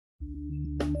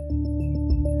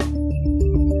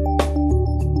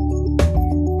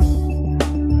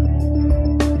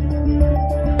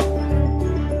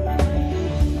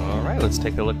let's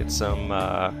take a look at some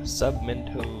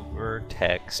submental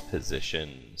vertex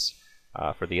positions.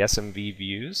 For the SMV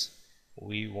views,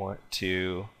 we want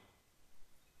to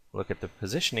look at the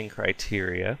positioning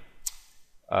criteria.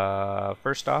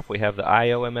 First off, we have the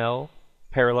IOML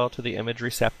parallel to the image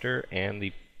receptor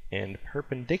and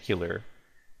perpendicular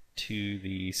to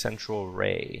the central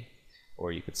ray,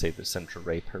 or you could say the central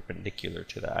ray perpendicular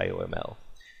to the IOML.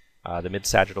 The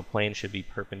mid-sagittal plane should be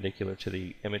perpendicular to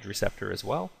the image receptor as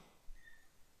well.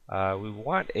 We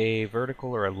want a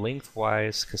vertical or a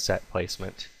lengthwise cassette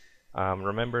placement.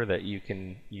 Remember that you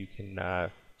can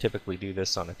typically do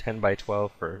this on a 10 by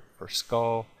 12 for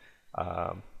skull.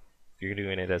 If you're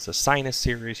doing it as a sinus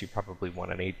series, you probably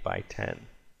want an 8 by 10.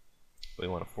 We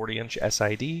want a 40-inch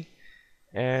SID,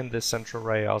 and the central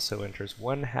ray also enters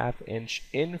 1/2 inch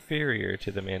inferior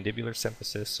to the mandibular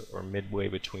symphysis, or midway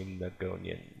between the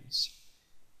gonions.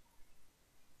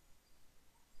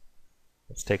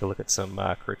 Let's take a look at some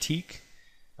critique.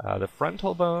 The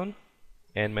frontal bone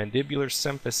and mandibular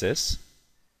symphysis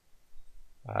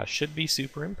should be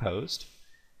superimposed.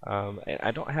 And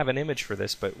I don't have an image for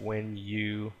this, but when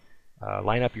you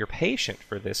line up your patient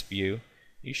for this view,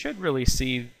 you should really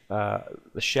see the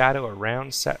shadow, a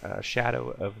round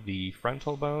shadow of the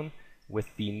frontal bone with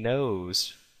the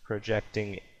nose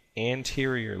projecting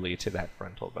anteriorly to that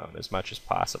frontal bone as much as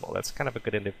possible. That's kind of a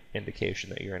good indication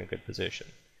that you're in a good position.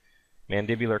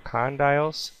 Mandibular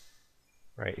condyles,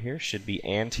 right here, should be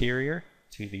anterior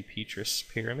to the petrous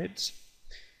pyramids.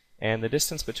 And the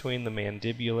distance between the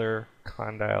mandibular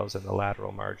condyles and the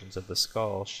lateral margins of the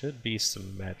skull should be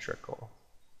symmetrical.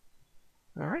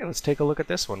 All right, let's take a look at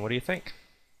this one. What do you think?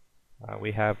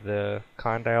 We have the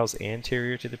condyles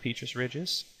anterior to the petrous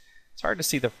ridges. It's hard to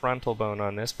see the frontal bone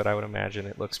on this, but I would imagine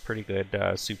it looks pretty good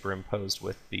superimposed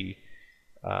with the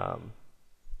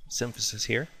symphysis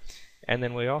here. And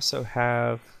then we also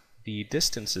have the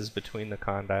distances between the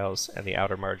condyles and the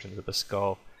outer margins of the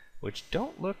skull, which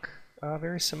don't look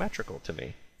very symmetrical to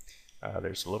me.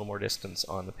 There's a little more distance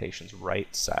on the patient's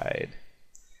right side.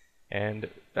 And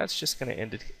that's just going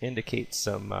to indicate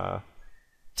some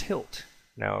tilt.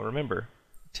 Now remember,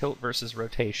 tilt versus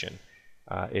rotation.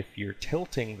 If you're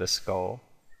tilting the skull,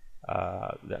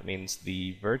 that means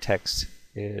the vertex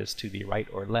is to the right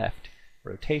or left.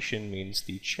 Rotation means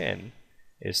the chin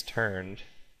is turned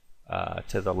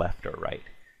to the left or right.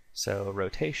 So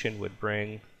rotation would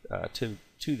bring, to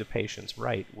the patient's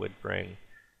right, would bring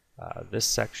this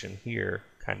section here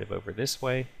kind of over this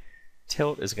way.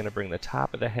 Tilt is going to bring the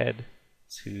top of the head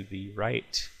to the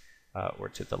right or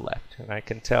to the left. And I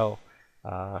can tell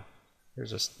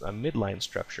there's a midline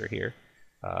structure here.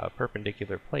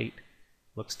 Perpendicular plate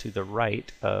looks to the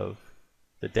right of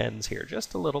the dens here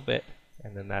just a little bit,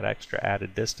 and then that extra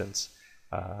added distance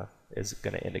is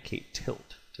going to indicate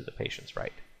tilt to the patient's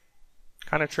right.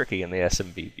 Kind of tricky in the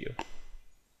SMV view.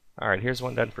 Alright, here's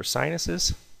one done for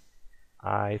sinuses.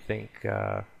 I think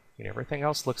everything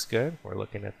else looks good. We're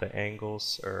looking at the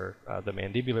angles, or the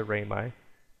mandibular rami.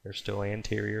 They're still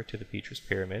anterior to the petrous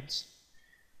pyramids.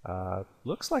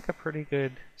 Looks like a pretty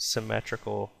good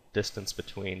symmetrical distance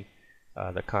between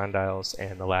the condyles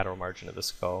and the lateral margin of the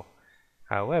skull.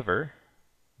 However,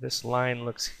 this line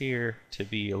looks here to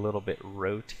be a little bit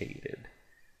rotated.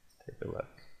 Take a look.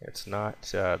 It's not,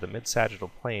 the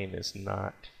mid-sagittal plane is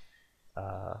not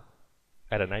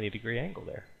at a 90-degree angle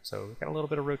there. So we've got a little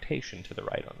bit of rotation to the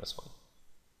right on this one.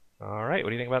 Alright,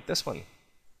 what do you think about this one?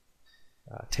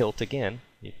 Tilt again.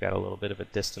 You've got a little bit of a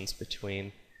distance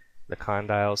between the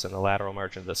condyles and the lateral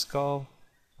margin of the skull.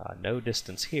 No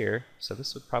distance here, so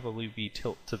this would probably be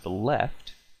tilt to the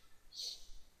left.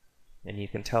 And you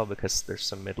can tell because there's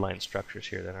some midline structures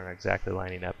here that aren't exactly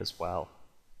lining up as well.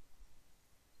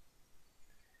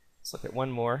 Let's look at one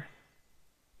more.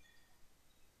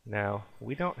 Now,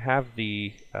 we don't have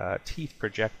the teeth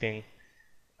projecting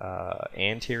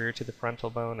anterior to the frontal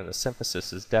bone, and the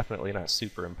symphysis is definitely not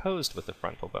superimposed with the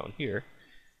frontal bone here.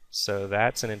 So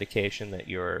that's an indication that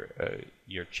your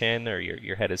chin or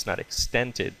your head is not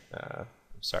extended.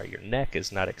 Your neck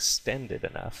is not extended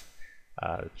enough.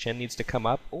 The chin needs to come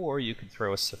up, or you could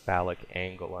throw a cephalic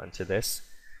angle onto this.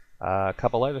 A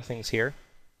couple other things here.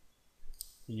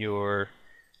 Your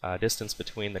distance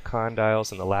between the condyles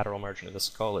and the lateral margin of the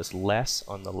skull is less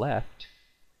on the left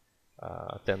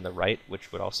than the right,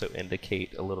 which would also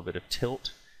indicate a little bit of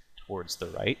tilt towards the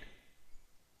right.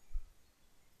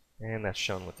 And that's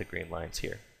shown with the green lines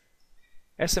here.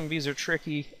 SMVs are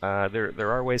tricky.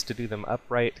 There are ways to do them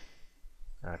upright.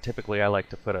 Typically I like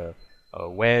to put a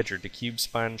wedge or decube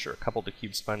sponge, or a couple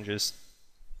decube sponges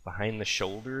behind the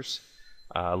shoulders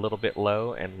a little bit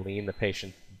low and lean the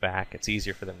patient back. It's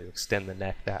easier for them to extend the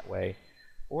neck that way.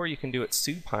 or you can do it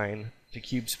supine to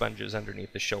cube sponges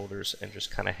underneath the shoulders and just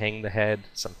kind of hang the head.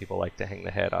 Some people like to hang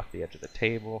the head off the edge of the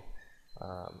table,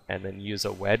 and then use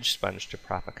a wedge sponge to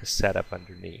prop a cassette up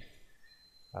underneath.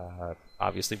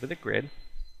 Obviously with a grid,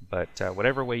 but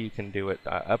whatever way you can do it,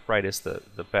 upright is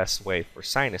the best way for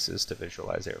sinuses to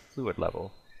visualize air fluid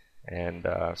level, and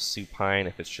supine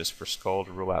if it's just for skull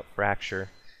to rule out fracture.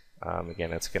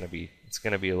 Again, it's going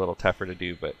to be a little tougher to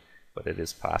do, but it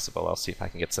is possible. I'll see if I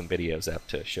can get some videos up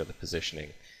to show the positioning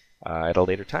at a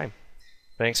later time.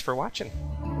 Thanks for watching.